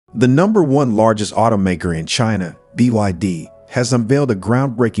The #1 largest automaker in China, BYD, has unveiled a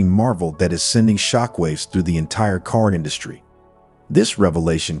groundbreaking marvel that is sending shockwaves through the entire car industry. This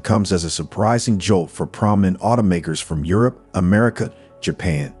revelation comes as a surprising jolt for prominent automakers from Europe, America,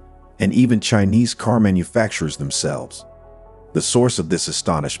 Japan, and even Chinese car manufacturers themselves. The source of this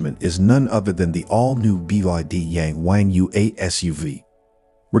astonishment is none other than the all-new BYD Yang Wang U8 SUV.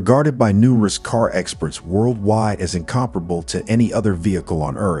 Regarded by numerous car experts worldwide as incomparable to any other vehicle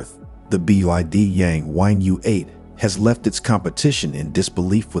on Earth, the BYD Yang Wang U8 has left its competition in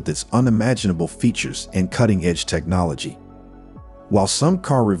disbelief with its unimaginable features and cutting-edge technology. While some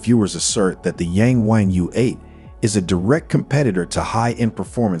car reviewers assert that the Yang Wang U8 is a direct competitor to high-end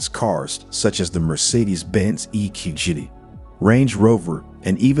performance cars such as the Mercedes-Benz EQGT, Range Rover,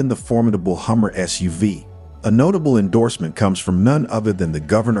 and even the formidable Hummer SUV, a notable endorsement comes from none other than the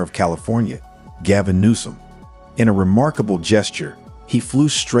governor of California, Gavin Newsom. In a remarkable gesture, he flew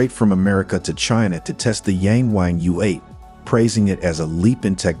straight from America to China to test the Yang Wang U8, praising it as a leap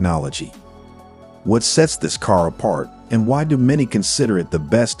in technology. What sets this car apart, and why do many consider it the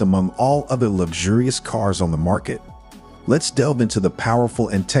best among all other luxurious cars on the market? Let's delve into the powerful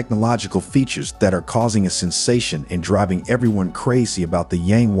and technological features that are causing a sensation and driving everyone crazy about the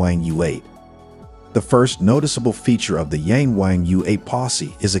Yang Wang U8. The first noticeable feature of the Yang Wang U8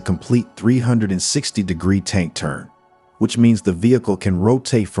 posse is a complete 360-degree tank turn, which means the vehicle can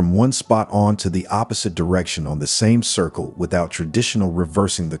rotate from one spot on to the opposite direction on the same circle without traditional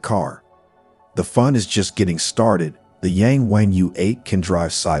reversing the car. The fun is just getting started. The Yang Wang U8 can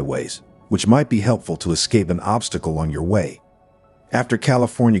drive sideways, which might be helpful to escape an obstacle on your way. After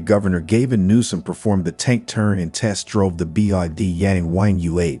California Governor Gavin Newsom performed the tank turn and test drove the BYD Yang Wang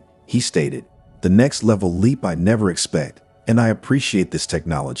U8, he stated, "The next level leap I never expect, and I appreciate this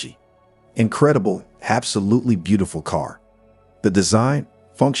technology. Incredible, absolutely beautiful car. The design,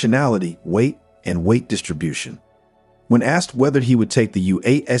 functionality, weight, and weight distribution." When asked whether he would take the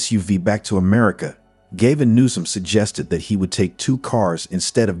U8 SUV back to America, Gavin Newsom suggested that he would take 2 cars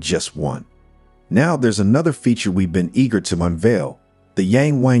instead of just one. Now there's another feature we've been eager to unveil. The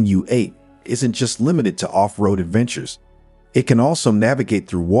Yang Wang U8 isn't just limited to off-road adventures. It can also navigate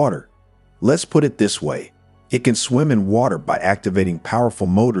through water. Let's put it this way. It can swim in water by activating powerful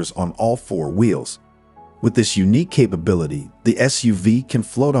motors on all 4 wheels. With this unique capability, the SUV can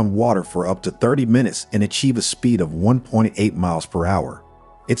float on water for up to 30 minutes and achieve a speed of 1.8 miles per hour.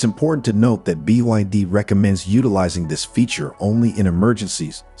 It's important to note that BYD recommends utilizing this feature only in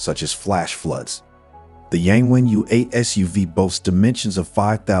emergencies, such as flash floods. The Yang Wang U8 SUV boasts dimensions of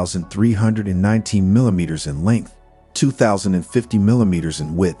 5,319 millimeters in length, 2,050 millimeters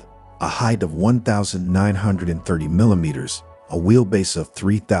in width, a height of 1,930 millimeters, a wheelbase of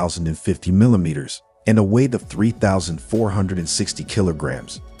 3,050 millimeters, and a weight of 3,460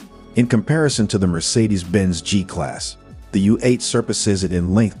 kilograms. In comparison to the Mercedes-Benz G-Class, the U8 surpasses it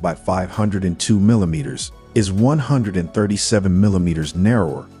in length by 502 millimeters, is 137 millimeters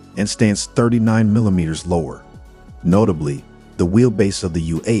narrower, and stands 39 millimeters lower. Notably, the wheelbase of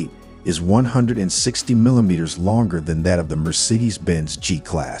the U8 is 160 millimeters longer than that of the Mercedes-Benz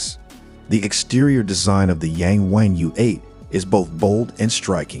G-Class. The exterior design of the Yang Wang U8 is both bold and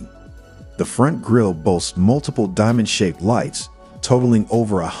striking. The front grille boasts multiple diamond-shaped lights, totaling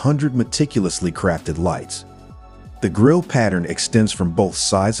over 100 meticulously crafted lights. The grille pattern extends from both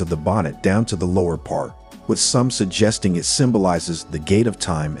sides of the bonnet down to the lower part, with some suggesting it symbolizes the gate of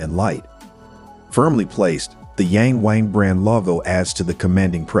time and light. Firmly placed, the Yang Wang brand logo adds to the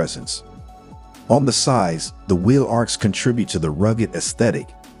commanding presence. On the sides, the wheel arcs contribute to the rugged aesthetic,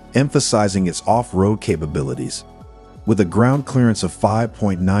 emphasizing its off-road capabilities. With a ground clearance of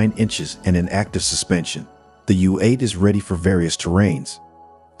 5.9 inches and an active suspension, the U8 is ready for various terrains.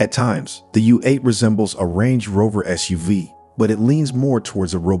 At times, the U8 resembles a Range Rover SUV, but it leans more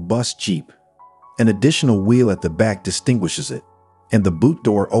towards a robust Jeep. An additional wheel at the back distinguishes it, and the boot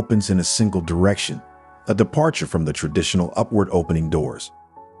door opens in a single direction, a departure from the traditional upward opening doors.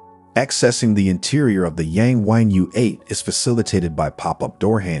 Accessing the interior of the Yang Wang U8 is facilitated by pop-up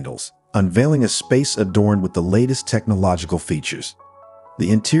door handles, unveiling a space adorned with the latest technological features.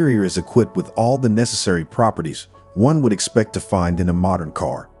 The interior is equipped with all the necessary properties one would expect to find in a modern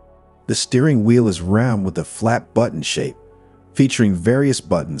car. The steering wheel is round with a flat button shape, featuring various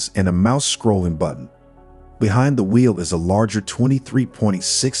buttons and a mouse scrolling button. Behind the wheel is a larger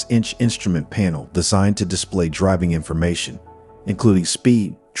 23.6-inch instrument panel designed to display driving information, including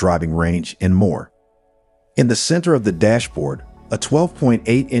speed, driving range, and more. In the center of the dashboard, a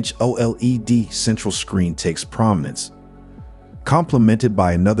 12.8-inch OLED central screen takes prominence, complemented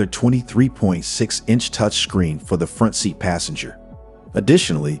by another 23.6-inch touchscreen for the front seat passenger.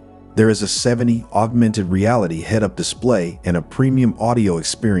 Additionally, There is a 70 augmented reality head-up display and a premium audio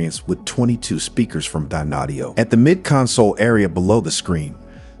experience with 22 speakers from Dynaudio. At the mid-console area below the screen,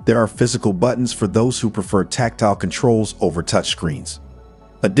 there are physical buttons for those who prefer tactile controls over touchscreens.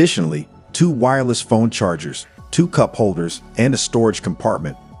 Additionally, 2 wireless phone chargers, 2 cup holders, and a storage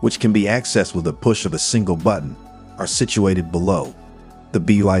compartment, which can be accessed with a push of a single button, are situated below. The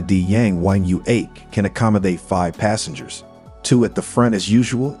BYD Yang Wang U8 can accommodate 5 passengers, 2 at the front as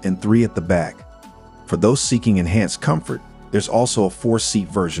usual and 3 at the back. For those seeking enhanced comfort, there's also a 4-seat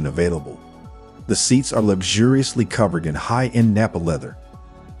version available. The seats are luxuriously covered in high-end Nappa leather.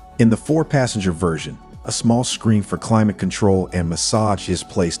 In the 4-passenger version, a small screen for climate control and massage is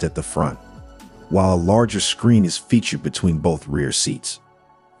placed at the front, while a larger screen is featured between both rear seats.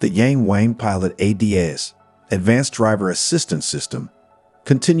 The Yang Wang Pilot ADAS, Advanced Driver Assistance System,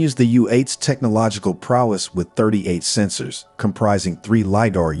 continues the U8's technological prowess with 38 sensors, comprising 3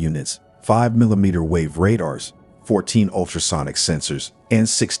 LiDAR units, 5mm wave radars, 14 ultrasonic sensors, and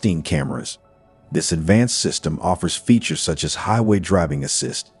 16 cameras. This advanced system offers features such as highway driving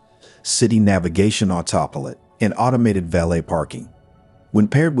assist, city navigation autopilot, and automated valet parking. When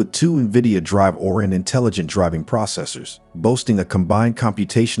paired with 2 NVIDIA Drive Orin and intelligent driving processors, boasting a combined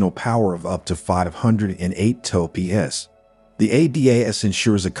computational power of up to 508 TOPS, the ADAS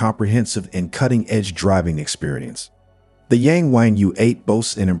ensures a comprehensive and cutting-edge driving experience. The Yang Wang U8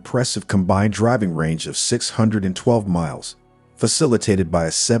 boasts an impressive combined driving range of 612 miles, facilitated by a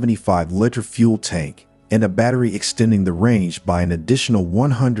 75-liter fuel tank and a battery extending the range by an additional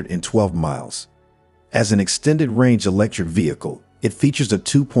 112 miles. As an extended-range electric vehicle, it features a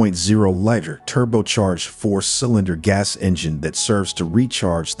 2.0-liter turbocharged 4-cylinder gas engine that serves to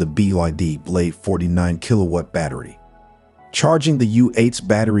recharge the BYD Blade 49-kilowatt battery. Charging the U8's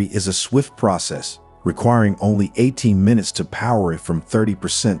battery is a swift process, requiring only 18 minutes to power it from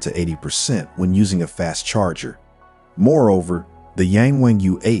 30% to 80% when using a fast charger. Moreover, the Yang Wang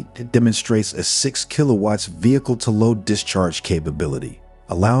U8 demonstrates a 6 kilowatts vehicle-to-load discharge capability,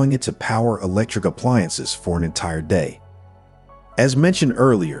 allowing it to power electric appliances for an entire day. As mentioned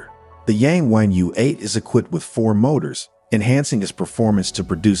earlier, the Yang Wang U8 is equipped with 4 motors, enhancing its performance to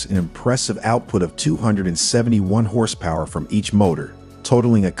produce an impressive output of 271 horsepower from each motor,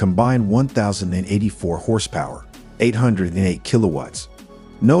 totaling a combined 1,084 horsepower, 808 kilowatts.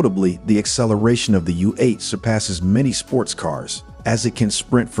 Notably, the acceleration of the U8 surpasses many sports cars, as it can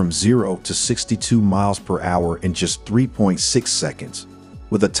sprint from 0 to 62 miles per hour in just 3.6 seconds,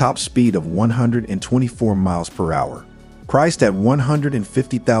 with a top speed of 124 miles per hour. Priced at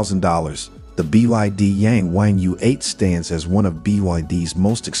 $150,000, the BYD Yang Wang U8 stands as one of BYD's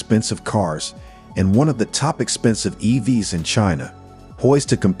most expensive cars and one of the top expensive EVs in China, poised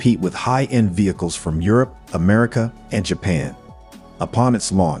to compete with high-end vehicles from Europe, America, and Japan. Upon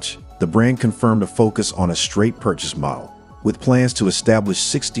its launch, the brand confirmed a focus on a straight purchase model, with plans to establish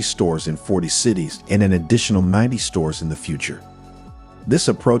 60 stores in 40 cities and an additional 90 stores in the future. This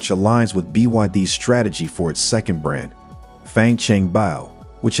approach aligns with BYD's strategy for its second brand, Fangcheng Bao,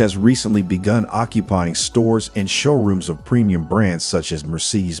 which has recently begun occupying stores and showrooms of premium brands such as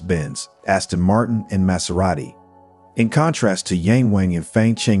Mercedes-Benz, Aston Martin, and Maserati. In contrast to Yang Wang and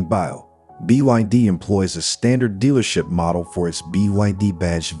Fangcheng Bao, BYD employs a standard dealership model for its BYD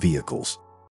badged vehicles.